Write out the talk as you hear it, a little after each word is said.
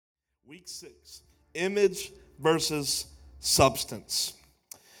Week 6, image versus substance.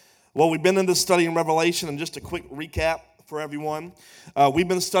 Well, we've been in this study in Revelation, and just a quick recap for everyone. We've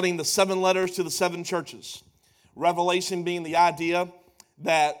been studying the 7 letters to the 7 churches. Revelation being the idea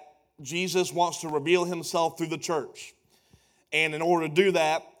that Jesus wants to reveal himself through the church. And in order to do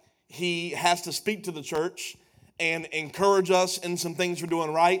that, he has to speak to the church and encourage us in some things we're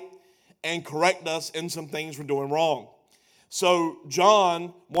doing right and correct us in some things we're doing wrong. So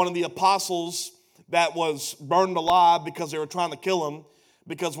John, one of the apostles that was burned alive because they were trying to kill him,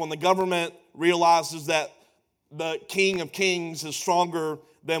 because when the government realizes that the King of Kings is stronger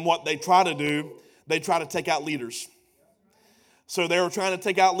than what they try to do, they try to take out leaders. So they were trying to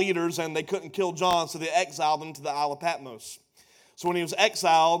take out leaders, and they couldn't kill John, so they exiled him to the Isle of Patmos. So when he was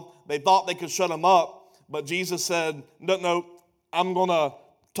exiled, they thought they could shut him up, but Jesus said, no, I'm going to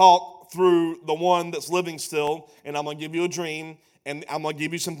talk through the one that's living still, and I'm going to give you a dream, and I'm going to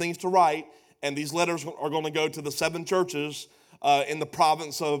give you some things to write, and these letters are going to go to the 7 churches in the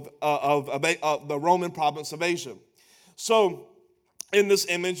province of the Roman province of Asia. So in this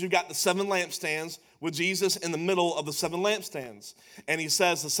image, you've got the 7 lampstands with Jesus in the middle of the 7 lampstands. And he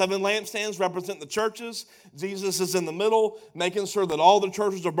says the 7 lampstands represent the churches. Jesus is in the middle, making sure that all the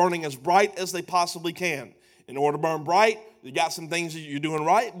churches are burning as bright as they possibly can. In order to burn bright, you got some things that you're doing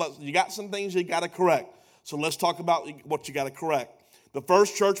right, but you got some things you got to correct. So let's talk about what you got to correct. The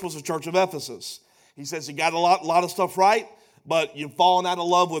first church was the church of Ephesus. He says you got a lot of stuff right, but you've fallen out of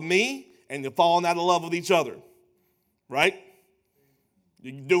love with me, and you've fallen out of love with each other. Right?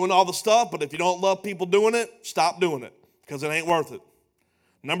 You're doing all the stuff, but if you don't love people doing it, stop doing it, because it ain't worth it.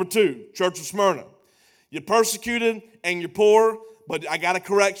 Number 2, church of Smyrna. You're persecuted and you're poor, but I got a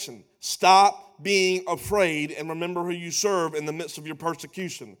correction. Stop being afraid and remember who you serve in the midst of your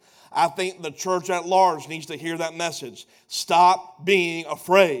persecution. I think the church at large needs to hear that message. Stop being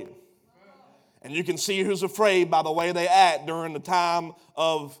afraid. And you can see who's afraid by the way they act during the time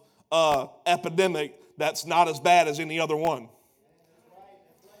of epidemic that's not as bad as any other one.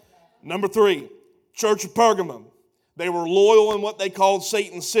 Number 3, church of Pergamum. They were loyal in what they called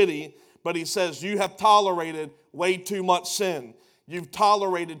Satan's city, but he says you have tolerated way too much sin. You've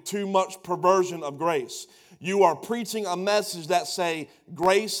tolerated too much perversion of grace. You are preaching a message that says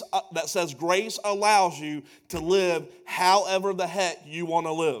grace allows you to live however the heck you want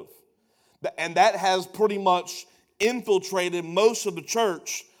to live. And that has pretty much infiltrated most of the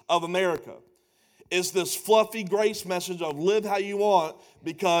church of America. It's this fluffy grace message of live how you want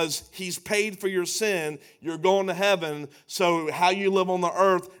because he's paid for your sin. You're going to heaven, so how you live on the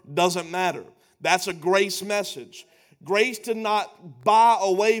earth doesn't matter. That's a grace message. Grace did not buy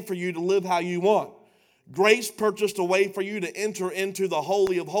a way for you to live how you want. Grace purchased a way for you to enter into the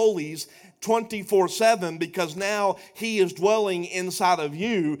Holy of Holies 24/7 because now he is dwelling inside of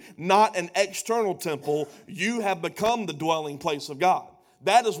you, not an external temple. You have become the dwelling place of God.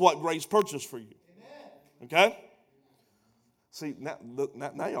 That is what grace purchased for you. Okay? See, now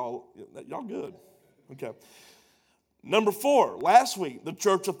y'all good. Okay. Number 4, last week, the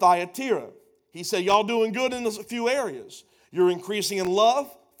church of Thyatira. He said, y'all doing good in a few areas. You're increasing in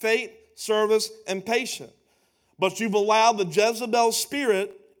love, faith, service, and patience. But you've allowed the Jezebel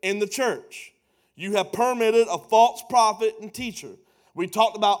spirit in the church. You have permitted a false prophet and teacher. We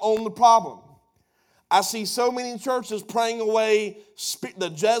talked about own the problem. I see so many churches praying away the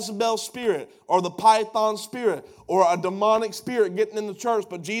Jezebel spirit or the Python spirit or a demonic spirit getting in the church.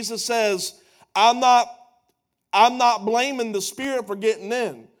 But Jesus says, I'm not blaming the spirit for getting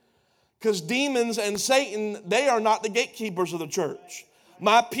in. Because demons and Satan, they are not the gatekeepers of the church.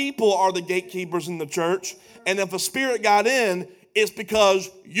 My people are the gatekeepers in the church. And if a spirit got in, it's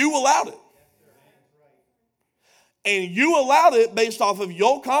because you allowed it. And you allowed it based off of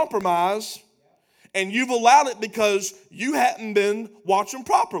your compromise. And you've allowed it because you hadn't been watching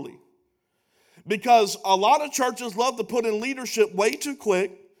properly. Because a lot of churches love to put in leadership way too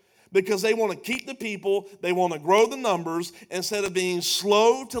quick. Because they want to keep the people, they want to grow the numbers instead of being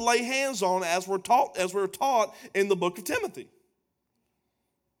slow to lay hands on as we're taught in the book of Timothy.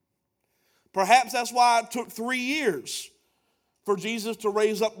 Perhaps that's why it took 3 years for Jesus to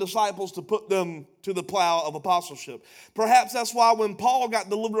raise up disciples to put them to the plow of apostleship. Perhaps that's why when Paul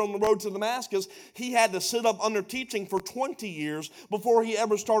got delivered on the road to Damascus, he had to sit up under teaching for 20 years before he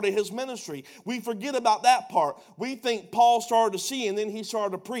ever started his ministry. We forget about that part. We think Paul started to see and then he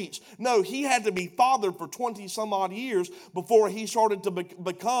started to preach. No, he had to be fathered for 20 some odd years before he started to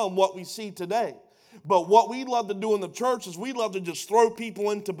become what we see today. But what we love to do in the church is we love to just throw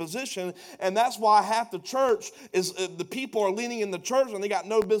people into position, and that's why half the church is the people are leaning in the church and they got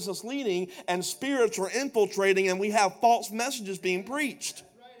no business leading, and spirits are infiltrating, and we have false messages being preached.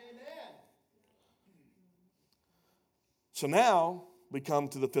 So now we come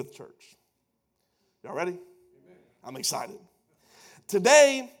to the fifth church. Y'all ready? Amen. I'm excited.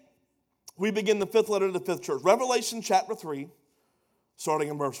 Today, we begin the fifth letter to the fifth church. Revelation chapter 3, starting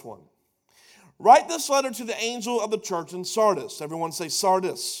in verse 1. Write this letter to the angel of the church in Sardis. Everyone say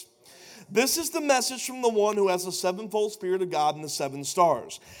Sardis. This is the message from the one who has the sevenfold Spirit of God and the 7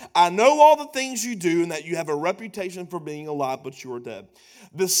 stars. I know all the things you do and that you have a reputation for being alive, but you are dead.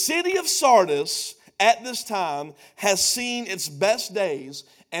 The city of Sardis at this time has seen its best days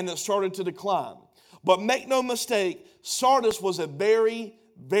and it started to decline. But make no mistake, Sardis was a very,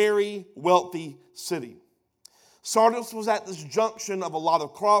 very wealthy city. Sardis was at this junction of a lot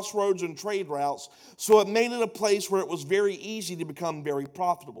of crossroads and trade routes, so it made it a place where it was very easy to become very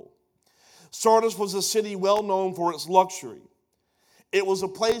profitable. Sardis was a city well known for its luxury. It was a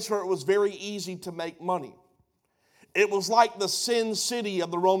place where it was very easy to make money. It was like the Sin City of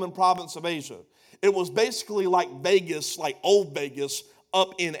the Roman province of Asia. It was basically like Vegas, like old Vegas,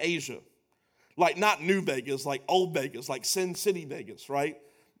 up in Asia. Like not New Vegas, like old Vegas, like Sin City Vegas, right?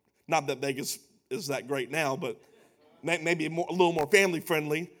 Not that Vegas is that great now, but maybe a little more family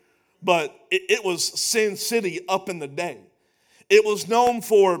friendly, but it was Sin City up in the day. It was known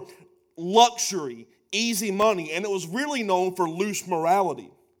for luxury, easy money, and it was really known for loose morality.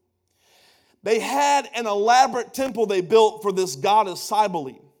 They had an elaborate temple they built for this goddess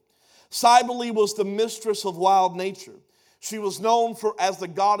Cybele. Cybele was the mistress of wild nature. She was known as the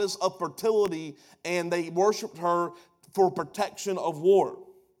goddess of fertility, and they worshiped her for protection of war.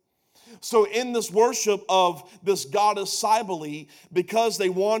 So in this worship of this goddess Cybele, because they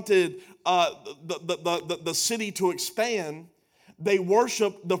wanted the city to expand, they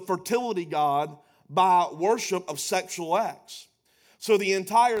worshiped the fertility god by worship of sexual acts. So the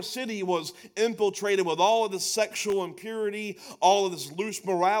entire city was infiltrated with all of this sexual impurity, all of this loose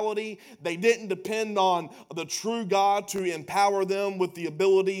morality. They didn't depend on the true God to empower them with the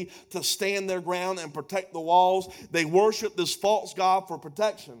ability to stand their ground and protect the walls. They worshiped this false god for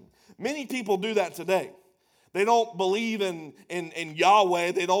protection. Many people do that today. They don't believe in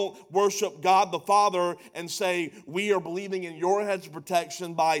Yahweh. They don't worship God the Father and say, we are believing in your hedge of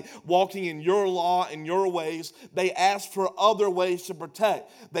protection by walking in your law and your ways. They ask for other ways to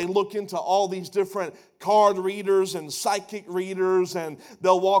protect. They look into all these different card readers and psychic readers, and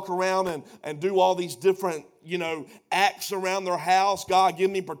they'll walk around and do all these different, acts around their house. God,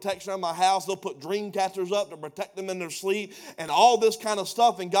 give me protection on my house. They'll put dream catchers up to protect them in their sleep and all this kind of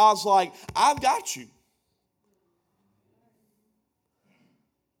stuff. And God's like, I've got you.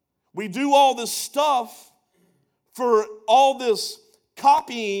 We do all this stuff for all this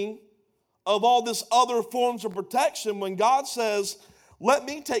copying of all this other forms of protection when God says, let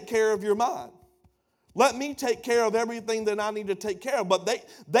me take care of your mind. Let me take care of everything that I need to take care of. But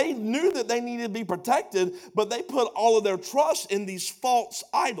they knew that they needed to be protected, but they put all of their trust in these false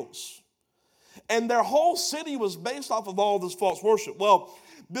idols. And their whole city was based off of all this false worship. Well,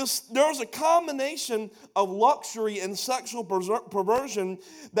 there's a combination of luxury and sexual perversion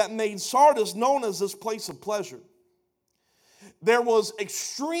that made Sardis known as this place of pleasure. There was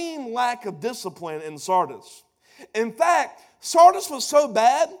extreme lack of discipline in Sardis. In fact, Sardis was so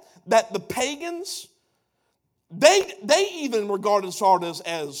bad that the pagans, they even regarded Sardis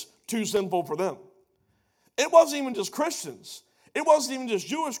as too sinful for them. It wasn't even just Christians. It wasn't even just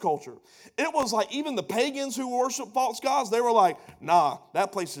Jewish culture. It was like even the pagans who worship false gods, they were like, nah,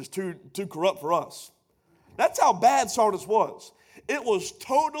 that place is too corrupt for us. That's how bad Sardis was. It was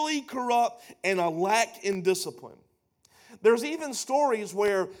totally corrupt and a lack in discipline. There's even stories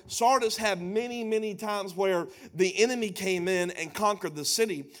where Sardis had many, many times where the enemy came in and conquered the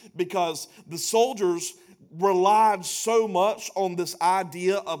city because the soldiers relied so much on this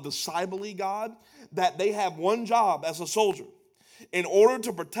idea of the Cybele god that they have one job as a soldier. In order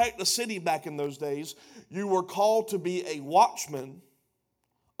to protect the city back in those days, you were called to be a watchman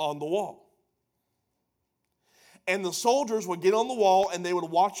on the wall. And the soldiers would get on the wall and they would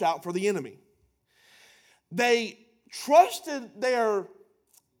watch out for the enemy. They trusted their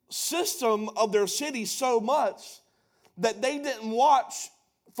system of their city so much that they didn't watch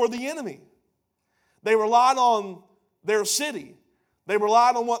for the enemy. They relied on their city. They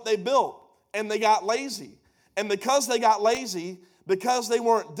relied on what they built, and they got lazy. And because they got lazy, because they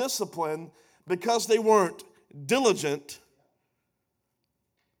weren't disciplined, because they weren't diligent,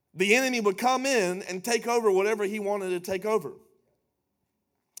 the enemy would come in and take over whatever he wanted to take over.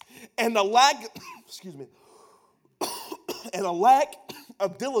 And a lack, and a lack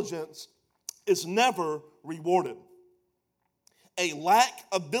of diligence is never rewarded. A lack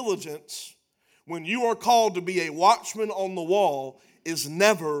of diligence, when you are called to be a watchman on the wall, is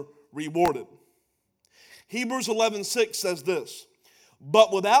never rewarded. Hebrews 11:6 says this,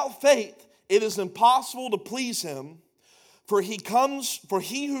 but without faith it is impossible to please him, for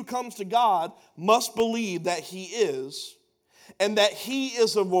he who comes to God must believe that he is, and that he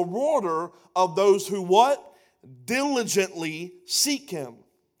is a rewarder of those who what? Diligently seek him.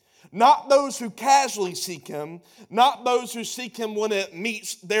 Not those who casually seek him, not those who seek him when it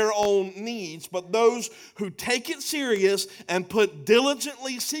meets their own needs, but those who take it serious and put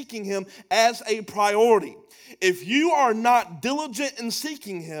diligently seeking him as a priority. If you are not diligent in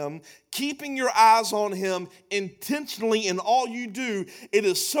seeking him, keeping your eyes on him intentionally in all you do, it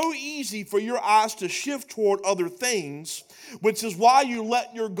is so easy for your eyes to shift toward other things, which is why you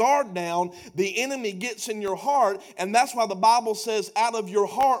let your guard down. The enemy gets in your heart, and that's why the Bible says out of your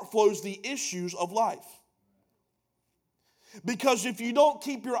heart flows the issues of life. Because if you don't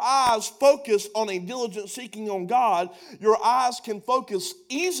keep your eyes focused on a diligent seeking on God, your eyes can focus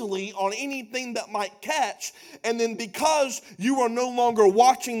easily on anything that might catch. And then because you are no longer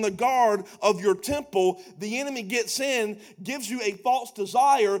watching the guard of your temple, the enemy gets in, gives you a false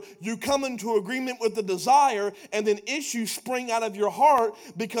desire. You come into agreement with the desire, and then issues spring out of your heart,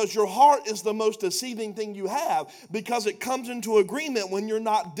 because your heart is the most deceiving thing you have, because it comes into agreement when you're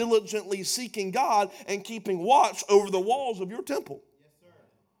not diligently seeking God and keeping watch over the walls of your temple. Yes, sir.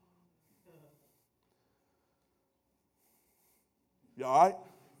 You all right?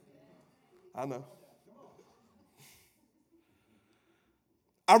 I know.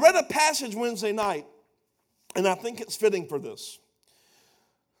 I read a passage Wednesday night, and I think it's fitting for this.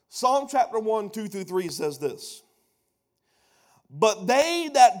 Psalm chapter 1, 2 through 3 says this. But they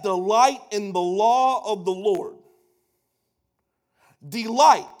that delight in the law of the Lord,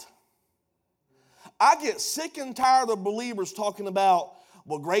 delight. I get sick and tired of believers talking about,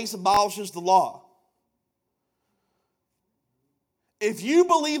 well, grace abolishes the law. If you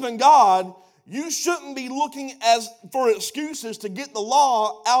believe in God, you shouldn't be looking for excuses to get the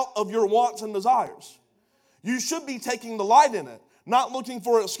law out of your wants and desires. You should be taking delight in it, not looking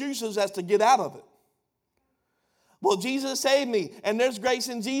for excuses as to get out of it. Well, Jesus saved me, and there's grace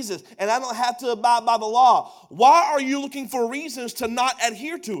in Jesus, and I don't have to abide by the law. Why are you looking for reasons to not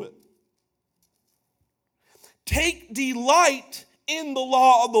adhere to it? Take delight in the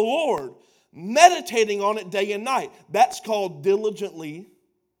law of the Lord, meditating on it day and night. That's called diligently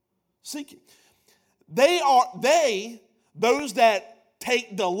seeking. Those that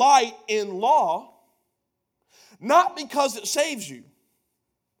take delight in law, not because it saves you.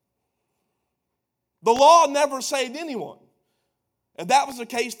 The law never saved anyone. If that was the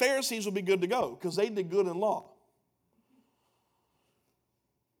case, Pharisees would be good to go, because they did good in law.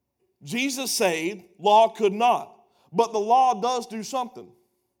 Jesus saved, law could not. But the law does do something.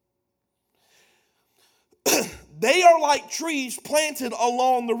 They are like trees planted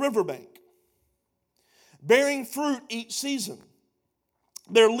along the riverbank, bearing fruit each season.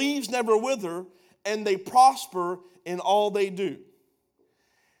 Their leaves never wither, and they prosper in all they do.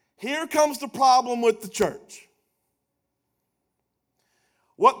 Here comes the problem with the church.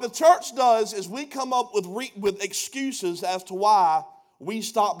 What the church does is we come up with excuses as to why we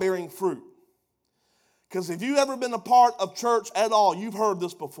stop bearing fruit. Because if you've ever been a part of church at all, you've heard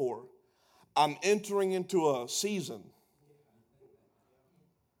this before. I'm entering into a season.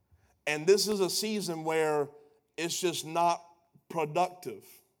 And this is a season where it's just not productive.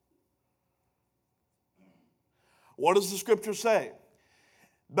 What does the scripture say?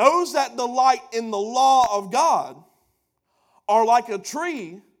 Those that delight in the law of God are like a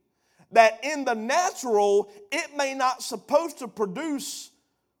tree that in the natural, it may not supposed to produce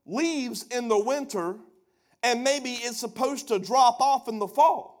leaves in the winter, and maybe it's supposed to drop off in the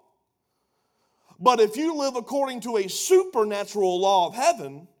fall. But if you live according to a supernatural law of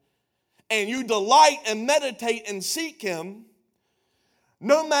heaven, and you delight and meditate and seek him,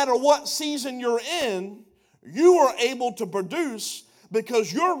 no matter what season you're in, you are able to produce,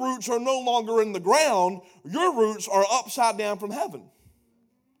 because your roots are no longer in the ground. Your roots are upside down from heaven.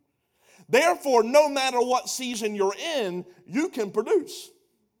 Therefore, no matter what season you're in, you can produce.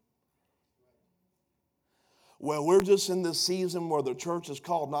 Well, we're just in this season where the church is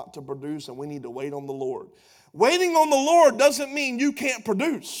called not to produce, and we need to wait on the Lord. Waiting on the Lord doesn't mean you can't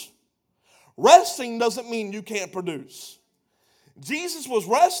produce. Resting doesn't mean you can't produce. Jesus was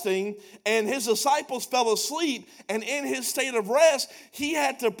resting, and his disciples fell asleep, and in his state of rest, he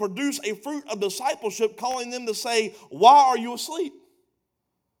had to produce a fruit of discipleship, calling them to say, why are you asleep?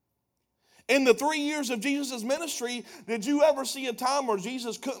 In the 3 years of Jesus' ministry, did you ever see a time where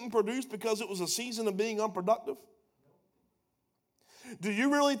Jesus couldn't produce because it was a season of being unproductive? Do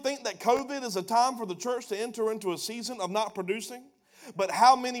you really think that COVID is a time for the church to enter into a season of not producing? But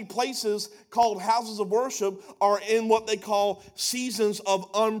how many places called houses of worship are in what they call seasons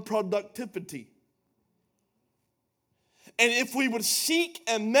of unproductivity? And if we would seek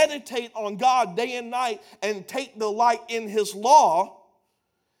and meditate on God day and night and take delight in His law,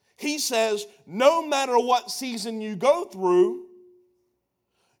 He says, no matter what season you go through,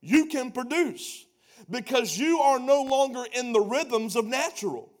 you can produce, because you are no longer in the rhythms of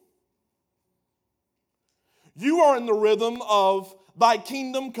natural. You are in the rhythm of thy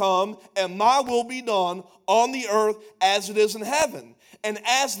kingdom come and my will be done on the earth as it is in heaven. And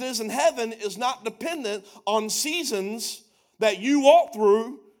as it is in heaven is not dependent on seasons that you walk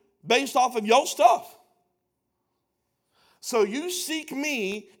through based off of your stuff. So you seek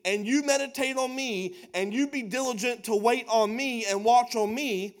me and you meditate on me and you be diligent to wait on me and watch on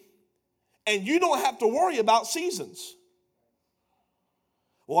me, and you don't have to worry about seasons.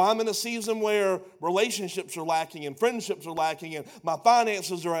 Well, I'm in a season where relationships are lacking and friendships are lacking and my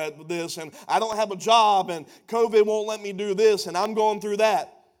finances are at this and I don't have a job and COVID won't let me do this and I'm going through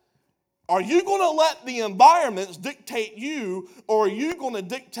that. Are you going to let the environments dictate you, or are you going to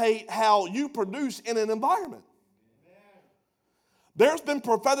dictate how you produce in an environment? There's been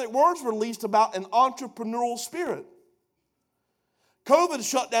prophetic words released about an entrepreneurial spirit. COVID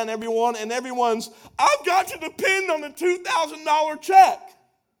shut down everyone, and everyone's, I've got to depend on a $2,000 check.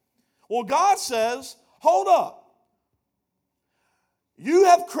 Well, God says, hold up. You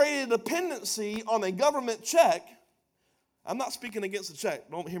have created a dependency on a government check. I'm not speaking against the check.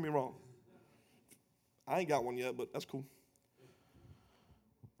 Don't hear me wrong. I ain't got one yet, but that's cool.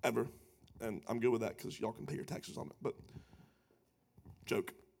 Ever. And I'm good with that because y'all can pay your taxes on it. But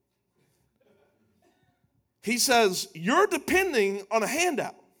joke. He says, you're depending on a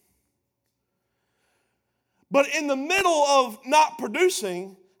handout. But in the middle of not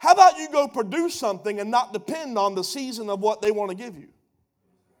producing, how about you go produce something and not depend on the season of what they want to give you?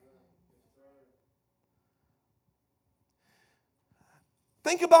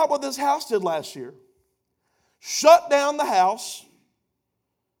 Think about what this house did last year. Shut down the house,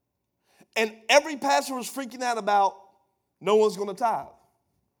 and every pastor was freaking out about no one's going to tithe.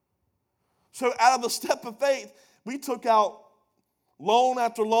 So out of a step of faith, we took out loan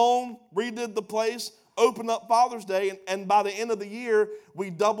after loan, redid the place, opened up Father's Day, and by the end of the year, we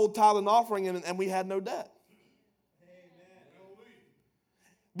doubled tithe and offering, and we had no debt. Amen.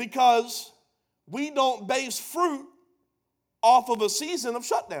 Because we don't base fruit off of a season of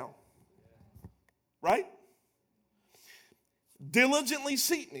shutdown. Right? Diligently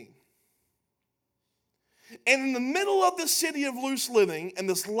seek me. And in the middle of the city of loose living and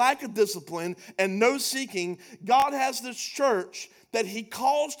this lack of discipline and no seeking, God has this church that He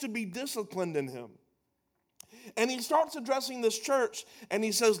calls to be disciplined in Him. And He starts addressing this church and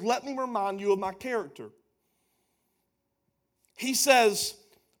He says, let me remind you of my character. He says,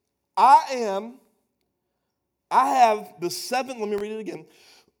 I have the seven, let me read it again.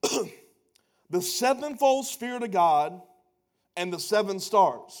 The sevenfold Spirit of God and the 7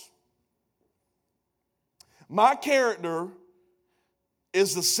 stars. My character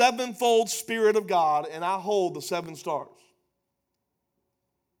is the sevenfold Spirit of God, and I hold the 7 stars.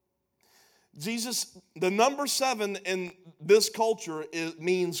 Jesus, the number 7 in this culture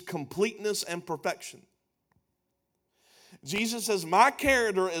means completeness and perfection. Jesus says, my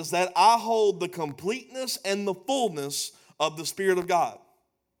character is that I hold the completeness and the fullness of the Spirit of God.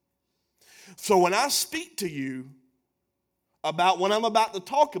 So when I speak to you about what I'm about to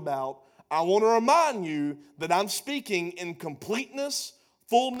talk about, I want to remind you that I'm speaking in completeness,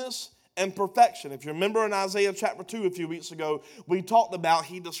 fullness, and perfection. If you remember in Isaiah chapter 2 a few weeks ago, we talked about,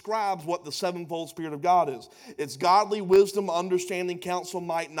 he describes what the sevenfold Spirit of God is. It's godly wisdom, understanding, counsel,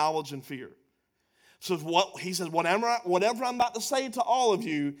 might, knowledge, and fear. So he says, whatever I'm about to say to all of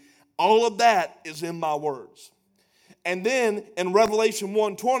you, all of that is in my words. And then in Revelation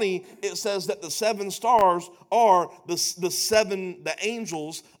 1:20, it says that the 7 stars are the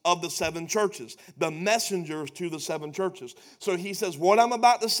angels of the 7 churches, the messengers to the 7 churches. So he says, what I'm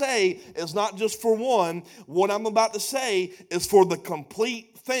about to say is not just for one. What I'm about to say is for the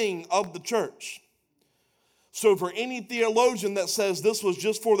complete thing of the church. So for any theologian that says this was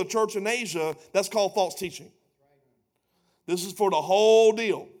just for the church in Asia, that's called false teaching. This is for the whole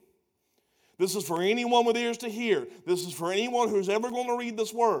deal. This is for anyone with ears to hear. This is for anyone who's ever going to read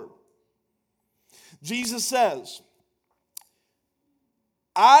this word. Jesus says,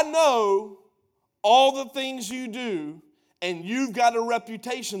 I know all the things you do, and you've got a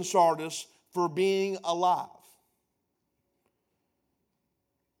reputation, Sardis, for being alive.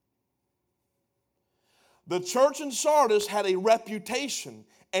 The church in Sardis had a reputation,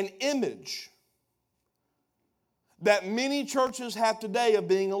 an image. that many churches have today of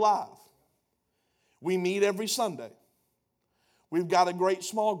being alive. We meet every Sunday. We've got a great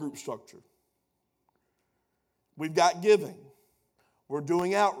small group structure. We've got giving. We're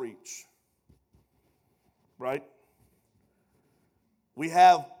doing outreach. Right? We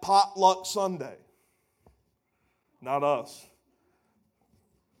have potluck Sunday. Not us.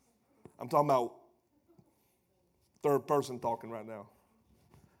 I'm talking about third person talking right now.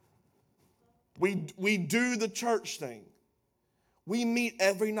 We do the church thing. We meet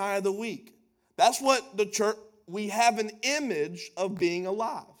every night of the week. That's what the church, we have an image of being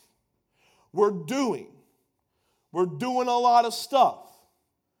alive. We're doing a lot of stuff.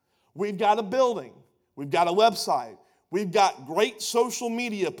 We've got a building. We've got a website. We've got great social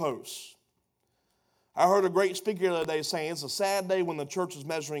media posts. I heard a great speaker the other day saying it's a sad day when the church is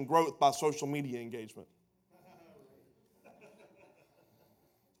measuring growth by social media engagement.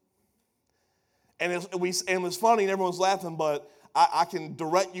 And it's funny and everyone's laughing, but I can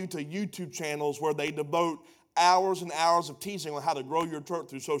direct you to YouTube channels where they devote hours and hours of teaching on how to grow your church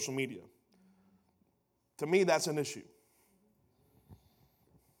through social media. To me, that's an issue.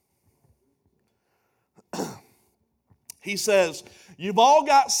 He says, you've all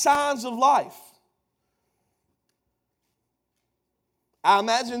got signs of life. I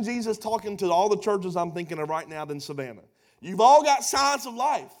imagine Jesus talking to all the churches I'm thinking of right now in Savannah. You've all got signs of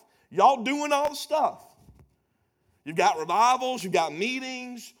life. Y'all doing all the stuff. You've got revivals, you've got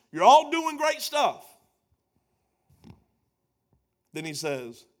meetings, you're all doing great stuff. Then he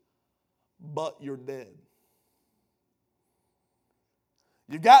says, but you're dead.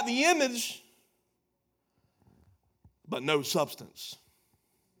 You've got the image, but no substance.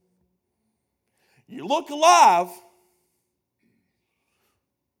 You look alive,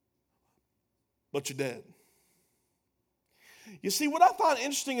 but you're dead. You see, what I find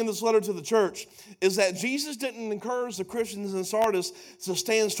interesting in this letter to the church is that Jesus didn't encourage the Christians in Sardis to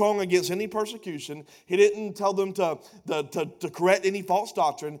stand strong against any persecution. He didn't tell them to correct any false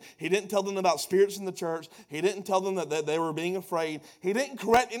doctrine. He didn't tell them about spirits in the church. He didn't tell them that they were being afraid. He didn't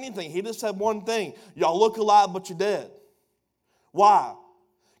correct anything. He just said one thing: y'all look alive, but you're dead. Why?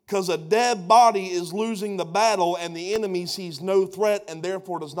 Because a dead body is losing the battle and the enemy sees no threat and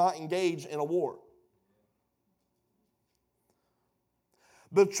therefore does not engage in a war.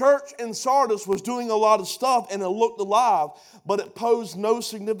 The church in Sardis was doing a lot of stuff and it looked alive, but it posed no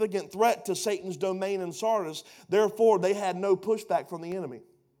significant threat to Satan's domain in Sardis. Therefore, they had no pushback from the enemy.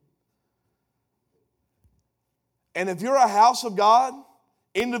 And if you're a house of God,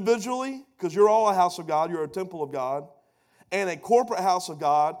 individually, because you're all a house of God, you're a temple of God, and a corporate house of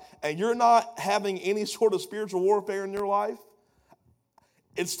God, and you're not having any sort of spiritual warfare in your life,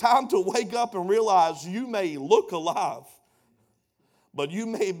 it's time to wake up and realize you may look alive, but you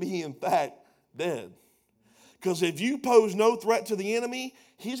may be, in fact, dead. Because if you pose no threat to the enemy,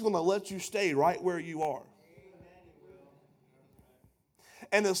 he's going to let you stay right where you are.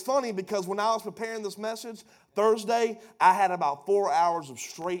 And it's funny because when I was preparing this message, Thursday, I had about 4 hours of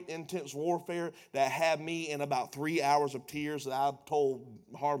straight intense warfare that had me in about 3 hours of tears that I've told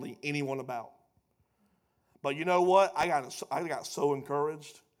hardly anyone about. But you know what? I got so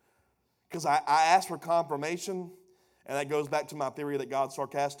encouraged because I asked for confirmation. And that goes back to my theory that God's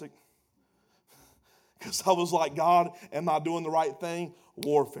sarcastic. Because I was like, God, am I doing the right thing?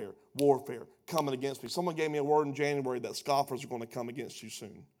 Warfare coming against me. Someone gave me a word in January that scoffers are going to come against you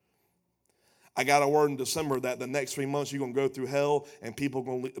soon. I got a word in December that the next 3 months you're going to go through hell and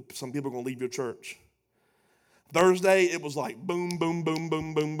some people are going to leave your church. Thursday, it was like boom, boom, boom,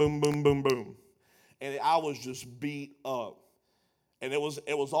 boom, boom, boom, boom, boom, boom. And I was just beat up. And it was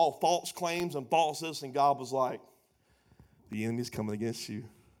all false claims and false this, and God was like, the enemy's coming against you.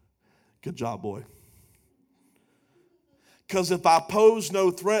 Good job, boy. Because if I pose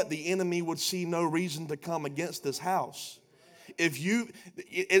no threat, the enemy would see no reason to come against this house.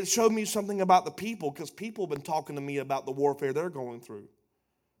 It showed me something about the people, because people have been talking to me about the warfare they're going through.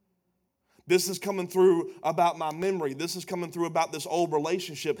 This is coming through about my memory. This is coming through about this old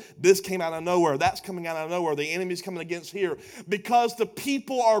relationship. This came out of nowhere. That's coming out of nowhere. The enemy's coming against here. Because the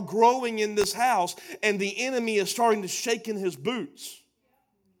people are growing in this house and the enemy is starting to shake in his boots.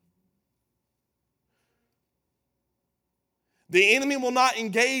 The enemy will not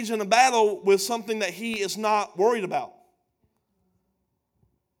engage in a battle with something that he is not worried about.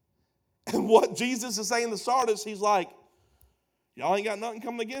 And what Jesus is saying to Sardis, he's like, y'all ain't got nothing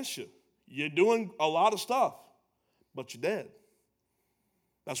coming against you. You're doing a lot of stuff, but you're dead.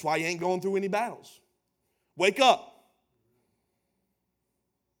 That's why you ain't going through any battles. Wake up.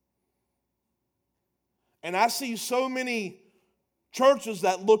 And I see so many churches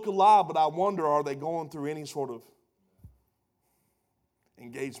that look alive, but I wonder, are they going through any sort of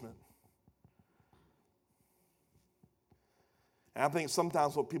engagement. And I think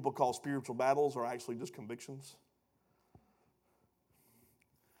sometimes what people call spiritual battles are actually just convictions.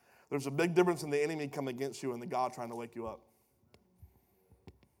 There's a big difference in the enemy coming against you and the God trying to wake you up.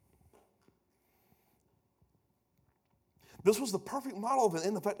 This was the perfect model of an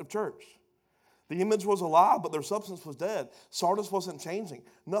ineffective church. The image was alive, but their substance was dead. Sardis wasn't changing.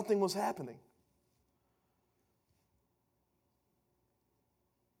 Nothing was happening.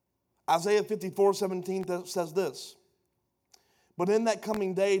 Isaiah 54:17 says this, but in that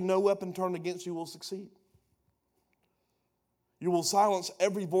coming day, no weapon turned against you will succeed. You will silence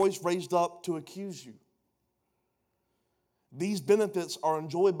every voice raised up to accuse you. These benefits are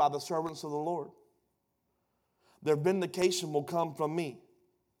enjoyed by the servants of the Lord. Their vindication will come from me.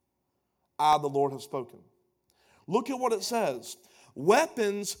 I, the Lord, have spoken. Look at what it says.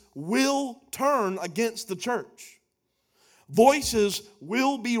 Weapons will turn against the church. Voices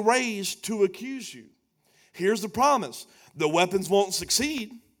will be raised to accuse you. Here's the promise. The weapons won't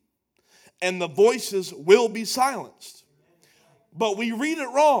succeed, and the voices will be silenced. But we read it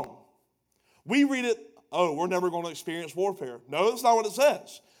wrong. We read it, oh, we're never going to experience warfare. No, that's not what it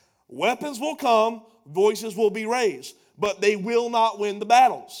says. Weapons will come, voices will be raised, but they will not win the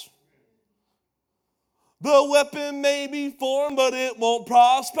battles. The weapon may be formed, but it won't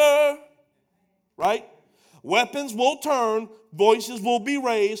prosper. Right? Weapons will turn, voices will be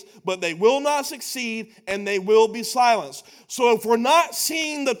raised, but they will not succeed, and they will be silenced. So if we're not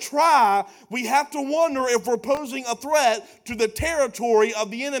seeing the try, we have to wonder if we're posing a threat to the territory of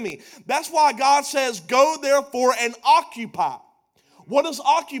the enemy. That's why God says, go therefore and occupy. What does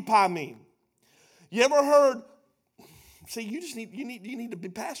occupy mean? You ever heard, see, you need to be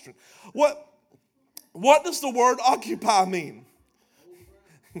pastoring. What does the word occupy mean?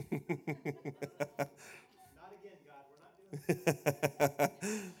 Not again, God. We're not doing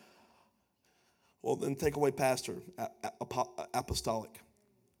it. Well, then take away pastor, apostolic.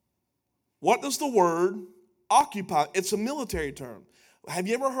 What does the word occupy? It's a military term. Have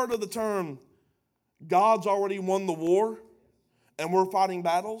you ever heard of the term, God's already won the war and we're fighting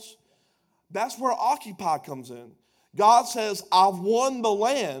battles? That's where occupy comes in. God says, I've won the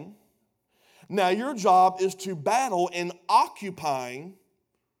land. Now your job is to battle in occupying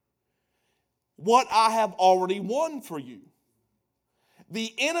what I have already won for you.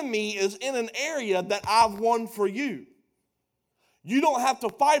 The enemy is in an area that I've won for you. You don't have to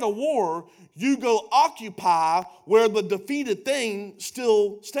fight a war. You go occupy where the defeated thing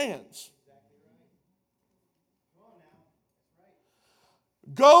still stands.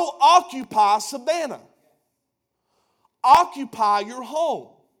 Go occupy Savannah. Occupy your home.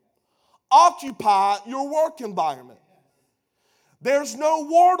 Occupy your work environment. There's no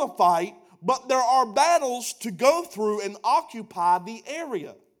war to fight, but there are battles to go through and occupy the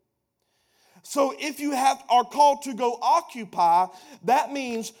area. So if you are called to go occupy, that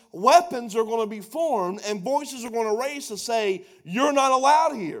means weapons are going to be formed and voices are going to raise to say, you're not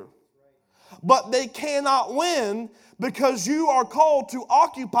allowed here. But they cannot win because you are called to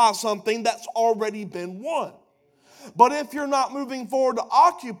occupy something that's already been won. But if you're not moving forward to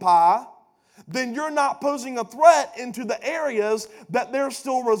occupy, then you're not posing a threat into the areas that they're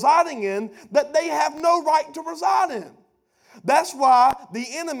still residing in that they have no right to reside in. That's why the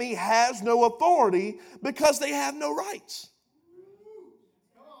enemy has no authority, because they have no rights.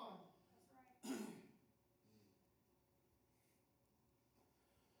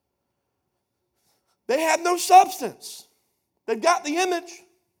 They have no substance. They've got the image.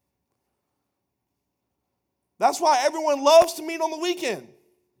 That's why everyone loves to meet on the weekend.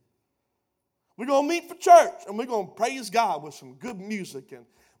 We're going to meet for church, and we're going to praise God with some good music, and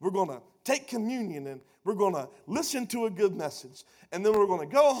we're going to take communion, and we're going to listen to a good message, and then we're going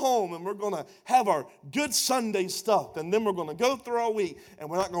to go home, and we're going to have our good Sunday stuff, and then we're going to go through our week, and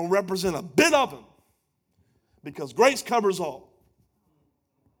we're not going to represent a bit of Him, because grace covers all.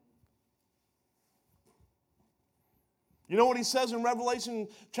 You know what He says in Revelation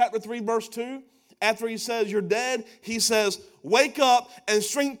chapter 3, verse 2? After He says you're dead, He says, wake up and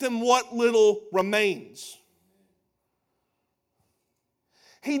strengthen what little remains.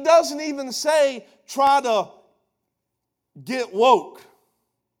 He doesn't even say try to get woke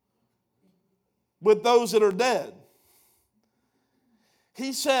with those that are dead.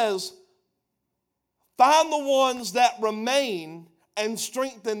 He says, find the ones that remain and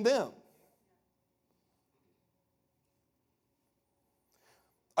strengthen them.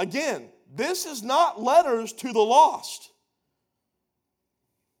 Again, this is not letters to the lost.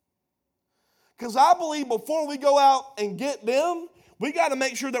 Because I believe before we go out and get them, we got to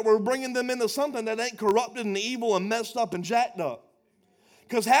make sure that we're bringing them into something that ain't corrupted and evil and messed up and jacked up.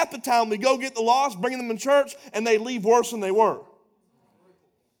 Because half the time we go get the lost, bring them in church, and they leave worse than they were.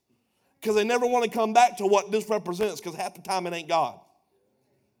 Because they never want to come back to what this represents, because half the time it ain't God.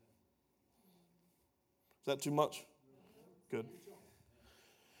 Is that too much? Good.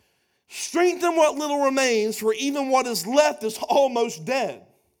 Strengthen what little remains, for even what is left is almost dead.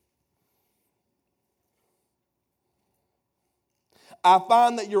 I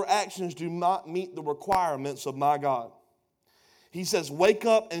find that your actions do not meet the requirements of my God. He says, wake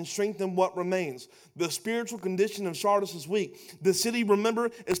up and strengthen what remains. The spiritual condition of Sardis is weak. The city, remember,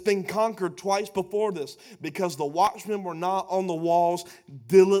 it's been conquered twice before this because the watchmen were not on the walls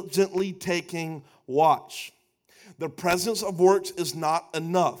diligently taking watch. The presence of works is not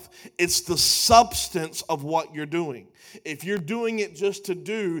enough. It's the substance of what you're doing. If you're doing it just to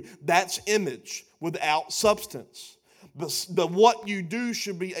do, that's image without substance. The what you do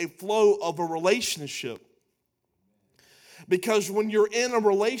should be a flow of a relationship. Because when you're in a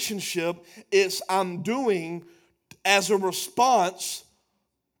relationship, it's I'm doing as a response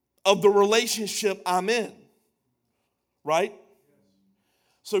of the relationship I'm in. Right?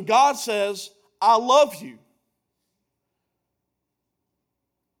 So God says, I love you.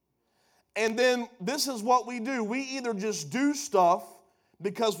 And then this is what we do. We either just do stuff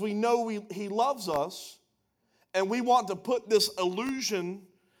because we know He loves us, and we want to put this illusion,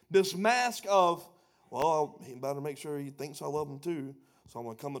 this mask of, well, he better make sure he thinks I love him too. So I'm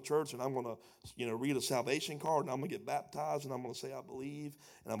going to come to church and I'm going to, read a salvation card and I'm going to get baptized and I'm going to say I believe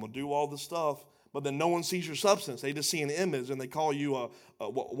and I'm going to do all this stuff. But then no one sees your substance. They just see an image and they call you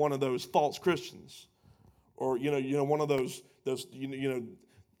one of those false Christians, or one of those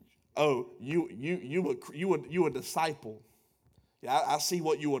oh, you a disciple. Yeah, I see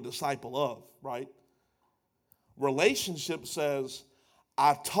what you a disciple of, right? Relationship says,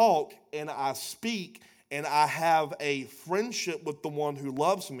 I talk and I speak and I have a friendship with the one who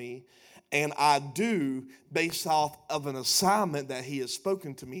loves me, and I do based off of an assignment that he has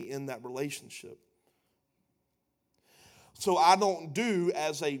spoken to me in that relationship. So I don't do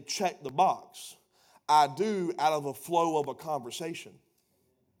as a check the box. I do out of a flow of a conversation.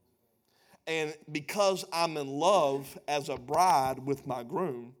 And because I'm in love as a bride with my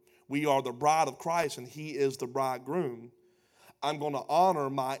groom, we are the bride of Christ and he is the bridegroom, I'm going to honor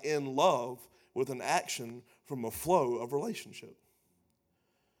my in love with an action from a flow of relationship.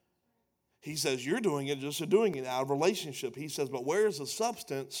 He says, you're doing it just doing it out of relationship. He says, but where is the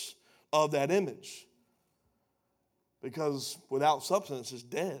substance of that image? Because without substance, it's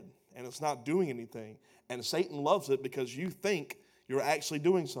dead and it's not doing anything. And Satan loves it because you think you're actually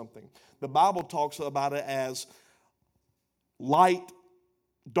doing something. The Bible talks about it as light.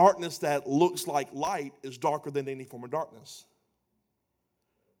 Darkness that looks like light is darker than any form of darkness.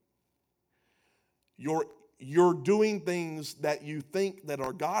 You're doing things that you think that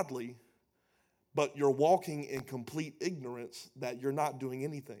are godly, but you're walking in complete ignorance that you're not doing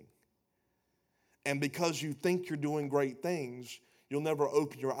anything. And because you think you're doing great things, you'll never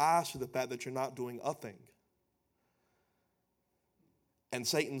open your eyes to the fact that you're not doing a thing. And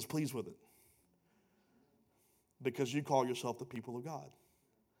Satan's pleased with it because you call yourself the people of God.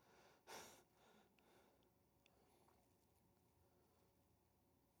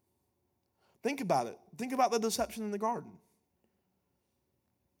 Think about it. Think about the deception in the garden.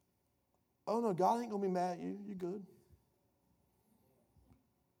 Oh no, God ain't going to be mad at you. You're good.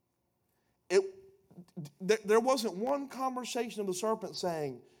 There wasn't one conversation of the serpent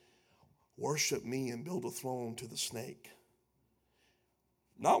saying, worship me and build a throne to the snake.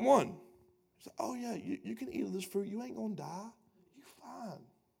 Not one. He said, oh yeah, you can eat of this fruit. You ain't going to die. You fine.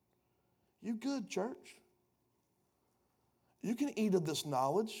 You good, church. You can eat of this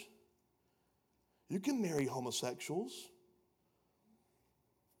knowledge. You can marry homosexuals.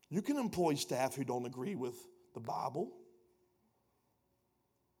 You can employ staff who don't agree with the Bible.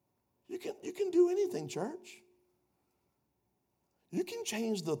 You can do anything, church. You can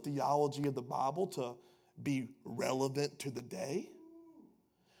change the theology of the Bible to be relevant to the day.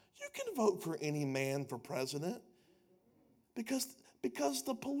 You can vote for any man for president because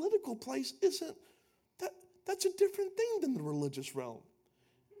the political place isn't, that's a different thing than the religious realm.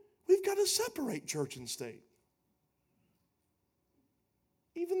 We've got to separate church and state.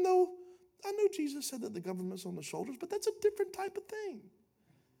 Even though I know Jesus said that the government's on the shoulders, but that's a different type of thing.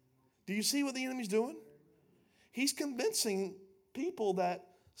 Do you see what the enemy's doing? He's convincing people that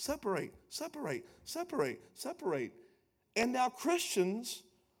separate. And now Christians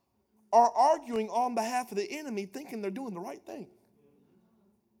are arguing on behalf of the enemy thinking they're doing the right thing.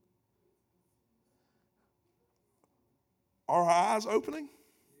 Are our eyes opening?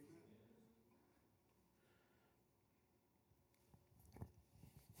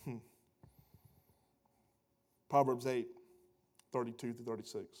 Proverbs 8, 32 through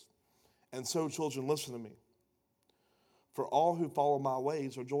 36. And so, children, listen to me. For all who follow my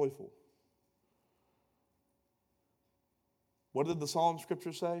ways are joyful. What did the Psalm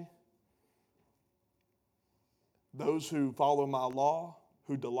scripture say? Those who follow my law,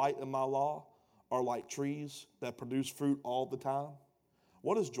 who delight in my law, are like trees that produce fruit all the time.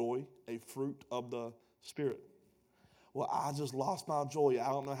 What is joy? A fruit of the Spirit. Well, I just lost my joy. I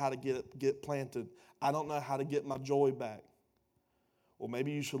don't know how to get planted. I don't know how to get my joy back. Well,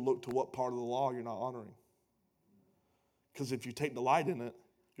 maybe you should look to what part of the law you're not honoring. Because if you take delight in it,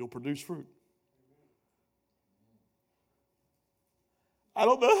 you'll produce fruit. I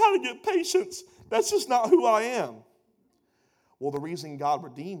don't know how to get patience. That's just not who I am. Well, the reason God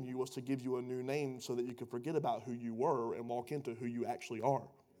redeemed you was to give you a new name so that you could forget about who you were and walk into who you actually are.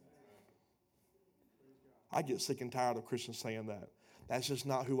 I get sick and tired of Christians saying that. That's just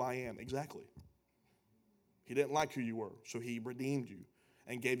not who I am. Exactly. He didn't like who you were, so he redeemed you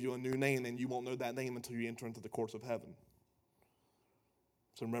and gave you a new name, and you won't know that name until you enter into the courts of heaven.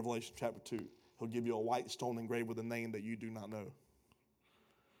 So in Revelation chapter 2, he'll give you a white stone engraved with a name that you do not know.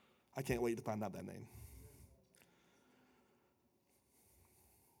 I can't wait to find out that name.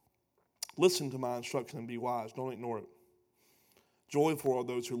 Listen to my instruction and be wise. Don't ignore it. Joyful are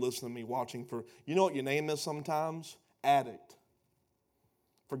those who listen to me, watching for, you know what your name is sometimes? Addict.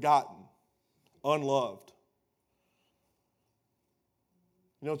 Forgotten. Unloved.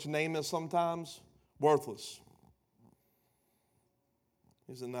 You know what your name is sometimes? Worthless.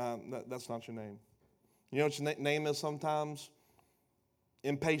 He said, nah, that's not your name. You know what your name is sometimes?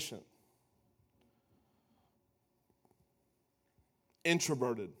 Impatient.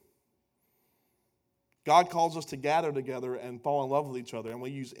 Introverted. God calls us to gather together and fall in love with each other, and we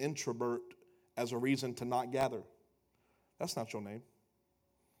use introvert as a reason to not gather. That's not your name.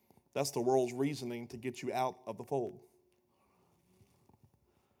 That's the world's reasoning to get you out of the fold.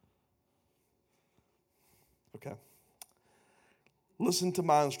 Okay. Listen to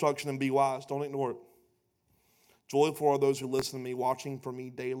my instruction and be wise. Don't ignore it. Joyful are those who listen to me, watching for me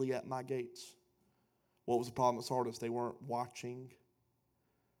daily at my gates. What was the problem with Sardis? They weren't watching.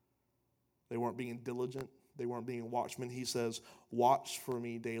 They weren't being diligent. They weren't being watchmen. He says, watch for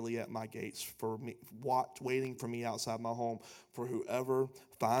me daily at my gates, for me, waiting for me outside my home. For whoever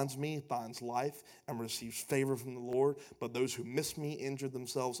finds me finds life and receives favor from the Lord. But those who miss me injure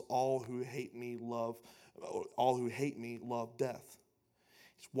themselves. All who hate me love death.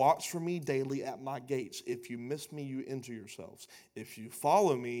 Watch for me daily at my gates. If you miss me, you injure yourselves. If you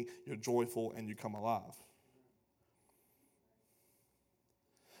follow me, you're joyful and you come alive.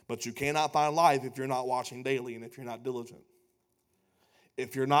 But you cannot find life if you're not watching daily and if you're not diligent.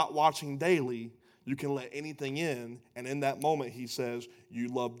 If you're not watching daily, you can let anything in, and in that moment, he says, you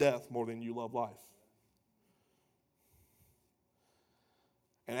love death more than you love life.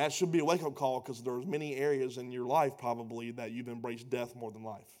 And that should be a wake-up call, because there's many areas in your life probably that you've embraced death more than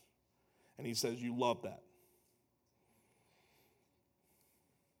life. And he says you love that.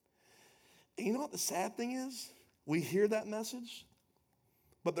 And you know what the sad thing is? We hear that message,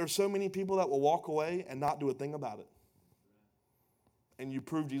 but there's so many people that will walk away and not do a thing about it. And you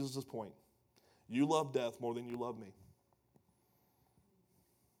prove Jesus' point. You love death more than you love me.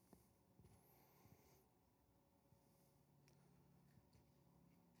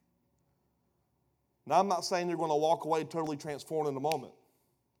 Now, I'm not saying you're going to walk away totally transformed in a moment.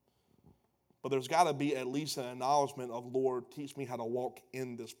 But there's got to be at least an acknowledgement of, Lord, teach me how to walk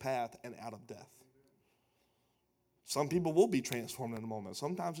in this path and out of death. Some people will be transformed in a moment.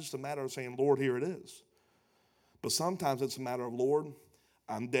 Sometimes it's a matter of saying, Lord, here it is. But sometimes it's a matter of, Lord,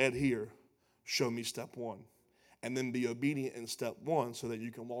 I'm dead here. Show me step one. And then be obedient in step one so that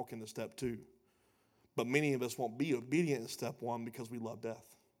you can walk into step two. But many of us won't be obedient in step one because we love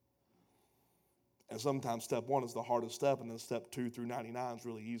death. And sometimes step one is the hardest step, and then step 2 through 99 is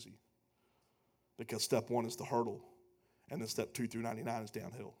really easy. Because step 1 is the hurdle, and then step 2 through 99 is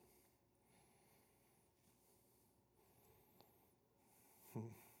downhill.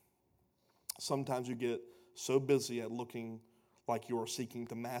 Sometimes you get so busy at looking like you are seeking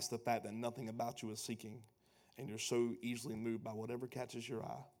to mask the fact that nothing about you is seeking, and you're so easily moved by whatever catches your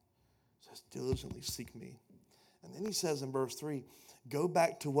eye. It says, diligently seek me. And then he says in verse 3, go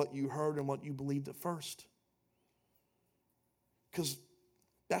back to what you heard and what you believed at first. Because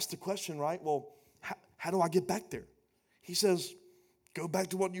that's the question, right? Well, how do I get back there? He says, go back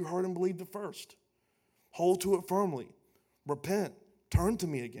to what you heard and believed at first. Hold to it firmly. Repent. Turn to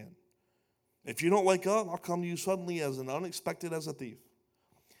me again. If you don't wake up, I'll come to you suddenly as unexpected as a thief.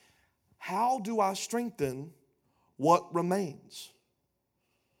 How do I strengthen what remains?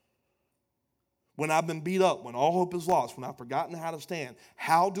 When I've been beat up, when all hope is lost, when I've forgotten how to stand,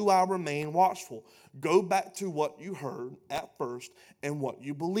 how do I remain watchful? Go back to what you heard at first and what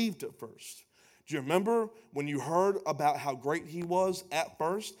you believed at first. Do you remember when you heard about how great he was at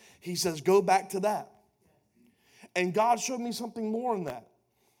first? He says, go back to that. And God showed me something more in that.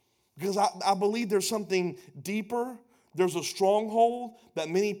 Because I believe there's something deeper. There's a stronghold that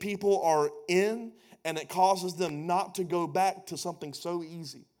many people are in, and it causes them not to go back to something so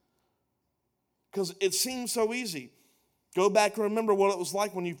easy. Because it seems so easy. Go back and remember what it was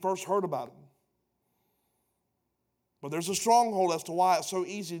like when you first heard about him. But there's a stronghold as to why it's so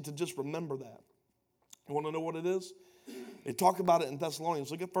easy to just remember that. You want to know what it is? They talk about it in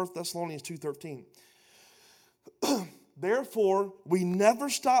Thessalonians. Look at 1 Thessalonians 2:13. Therefore, we never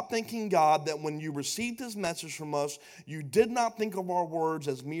stop thanking God that when you received his message from us, you did not think of our words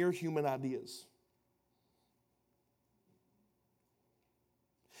as mere human ideas.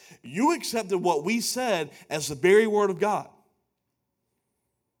 You accepted what we said as the very word of God,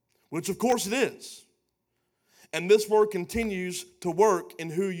 which of course it is. And this word continues to work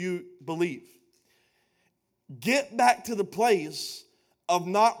in who you believe. Get back to the place of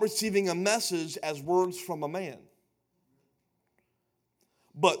not receiving a message as words from a man,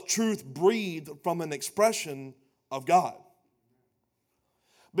 but truth breathed from an expression of God.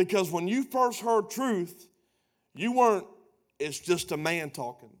 Because when you first heard truth, you weren't, it's just a man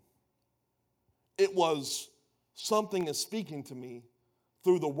talking. It was something is speaking to me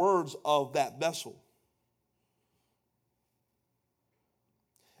through the words of that vessel.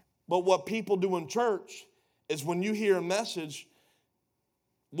 But what people do in church is when you hear a message,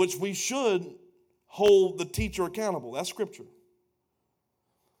 which we should hold the teacher accountable. That's scripture.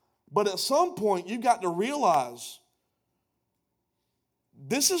 But at some point, you've got to realize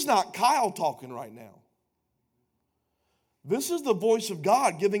this is not Kyle talking right now. This is the voice of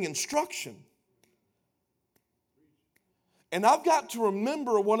God giving instruction. And I've got to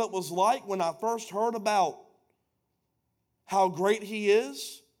remember what it was like when I first heard about how great he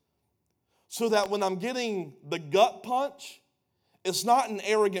is, so that when I'm getting the gut punch, it's not an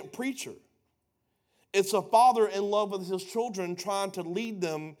arrogant preacher. It's a father in love with his children trying to lead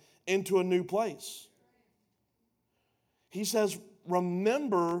them into a new place. He says,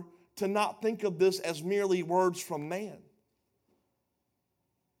 remember to not think of this as merely words from man.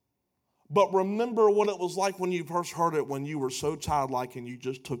 But remember what it was like when you first heard it, when you were so childlike and you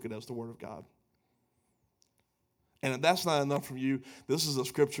just took it as the word of God. And if that's not enough for you, this is a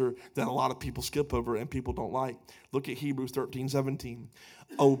scripture that a lot of people skip over and people don't like. Look at Hebrews 13:17.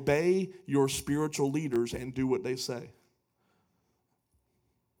 Obey your spiritual leaders and do what they say.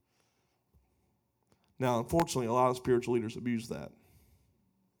 Now, unfortunately, a lot of spiritual leaders abuse that.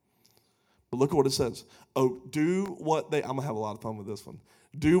 But look at what it says. Oh, do what they, I'm going to have a lot of fun with this one.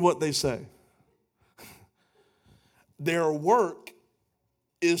 Do what they say. Their work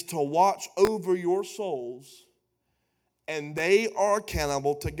is to watch over your souls, and they are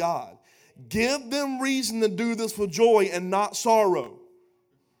accountable to God. Give them reason to do this with joy and not sorrow.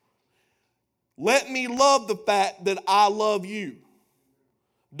 Let me love the fact that I love you.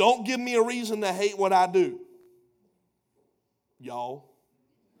 Don't give me a reason to hate what I do. Y'all.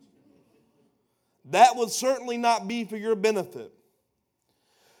 That would certainly not be for your benefit.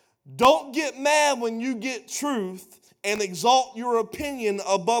 Don't get mad when you get truth and exalt your opinion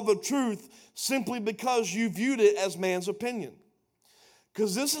above the truth simply because you viewed it as man's opinion.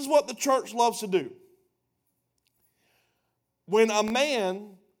 Because this is what the church loves to do. When a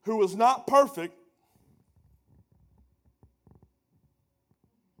man who is not perfect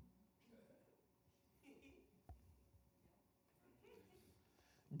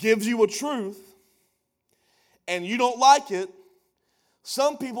gives you a truth and you don't like it,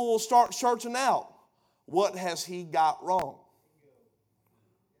 some people will start searching out, what has he got wrong?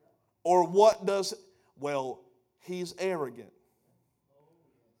 Or what does, well, he's arrogant.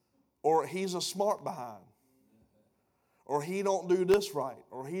 Or he's a smart behind. Or he don't do this right.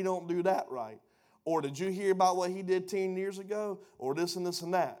 Or he don't do that right. Or did you hear about what he did 10 years ago? Or this and this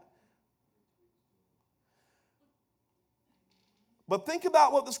and that. But think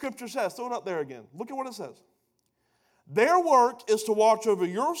about what the scripture says. Throw it up there again. Look at what it says. Their work is to watch over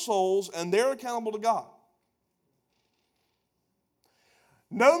your souls, and they're accountable to God.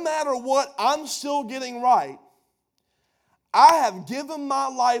 No matter what I'm still getting right, I have given my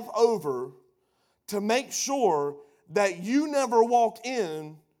life over to make sure that you never walk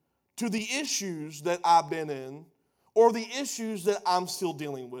in to the issues that I've been in, or the issues that I'm still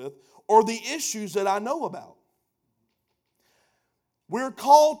dealing with, or the issues that I know about. We're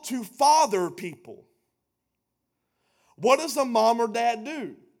called to father people. What does a mom or dad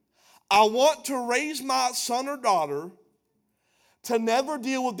do? I want to raise my son or daughter to never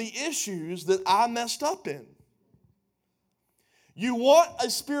deal with the issues that I messed up in. You want a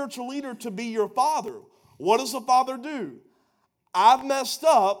spiritual leader to be your father. What does a father do? I've messed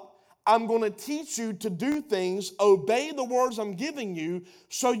up. I'm going to teach you to do things, obey the words I'm giving you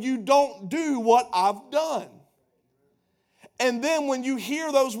so you don't do what I've done. And then when you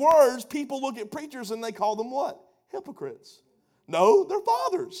hear those words, people look at preachers and they call them what? Hypocrites. No, they're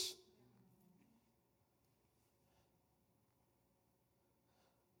fathers.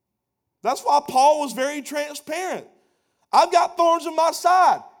 That's why Paul was very transparent. I've got thorns in my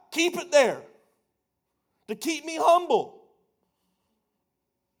side. Keep it there to keep me humble.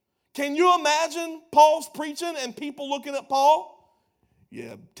 Can you imagine Paul's preaching and people looking at Paul?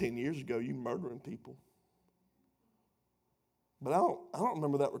 Yeah, 10 years ago you murdering people. But I don't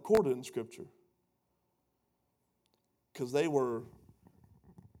remember that recorded in Scripture. Because they were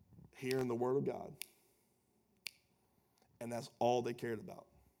hearing the Word of God. And that's all they cared about.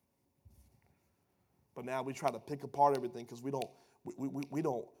 But now we try to pick apart everything because we don't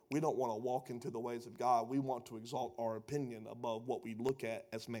want to walk into the ways of God. We want to exalt our opinion above what we look at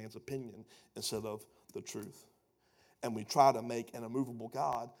as man's opinion instead of the truth. And we try to make an immovable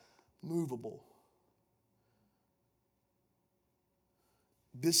God movable.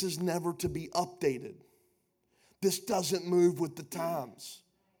 This is never to be updated. This doesn't move with the times.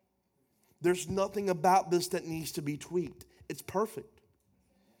 There's nothing about this that needs to be tweaked. It's perfect.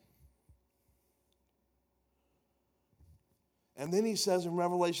 And then he says in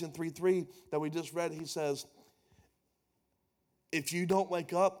Revelation 3:3 that we just read, he says, if you don't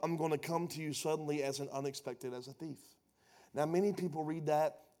wake up, I'm going to come to you suddenly as an unexpected as a thief. Now, many people read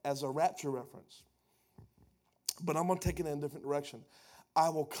that as a rapture reference. But I'm going to take it in a different direction. I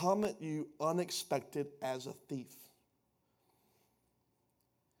will come at you unexpected as a thief.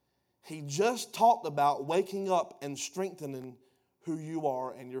 He just talked about waking up and strengthening who you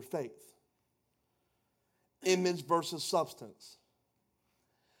are and your faith. Image versus substance.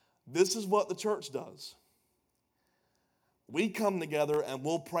 This is what the church does. We come together and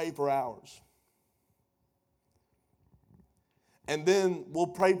we'll pray for hours. And then we'll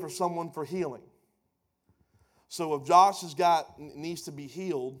pray for someone for healing. So if Josh needs to be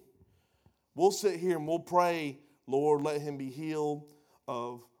healed, we'll sit here and we'll pray, Lord, let him be healed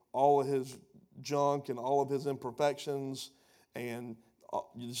of all of his junk and all of his imperfections and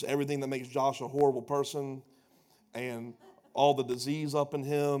just everything that makes Josh a horrible person and all the disease up in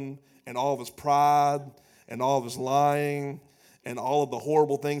him and all of his pride and all of his lying and all of the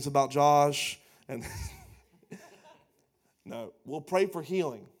horrible things about Josh. And no, we'll pray for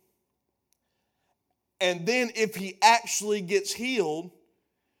healing. And then if he actually gets healed,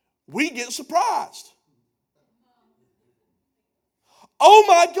 we get surprised. Oh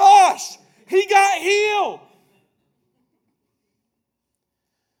my gosh, he got healed.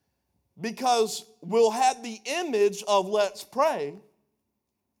 Because we'll have the image of let's pray.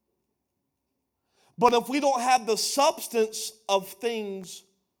 But if we don't have the substance of things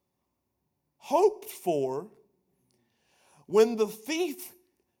hoped for, when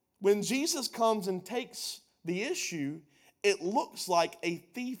Jesus comes and takes the issue, it looks like a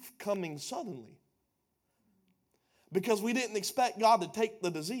thief coming suddenly. Because we didn't expect God to take the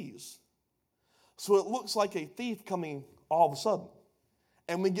disease. So it looks like a thief coming all of a sudden.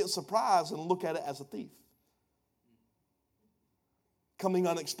 And we get surprised and look at it as a thief. Coming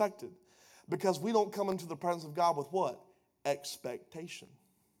unexpected. Because we don't come into the presence of God with what? Expectation.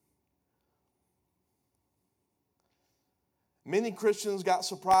 Many Christians got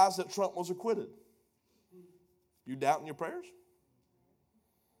surprised that Trump was acquitted. You doubting your prayers?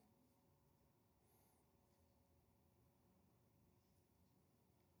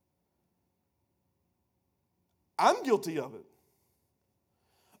 I'm guilty of it.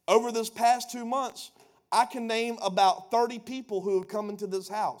 Over this past 2 months, I can name about 30 people who have come into this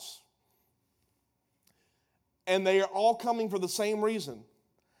house. And they are all coming for the same reason.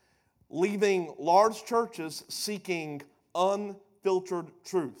 Leaving large churches seeking unfiltered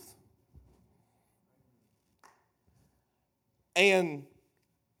truth. And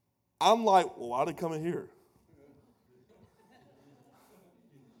I'm like, well, why did I come in here?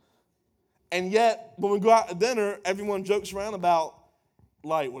 And yet, when we go out to dinner, everyone jokes around about,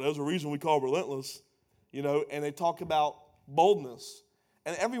 like, well, there's a reason we call relentless, and they talk about boldness.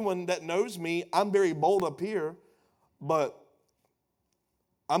 And everyone that knows me, I'm very bold up here, but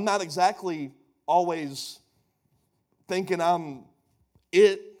I'm not exactly always thinking I'm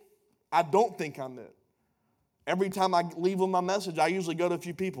it. I don't think I'm it. Every time I leave with my message, I usually go to a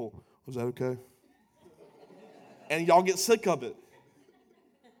few people. Was that okay? And y'all get sick of it.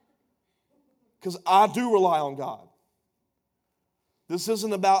 Because I do rely on God. This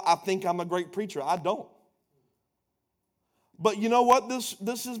isn't about I think I'm a great preacher. I don't. But you know what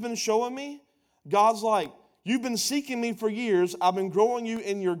this has been showing me? God's like, you've been seeking me for years. I've been growing you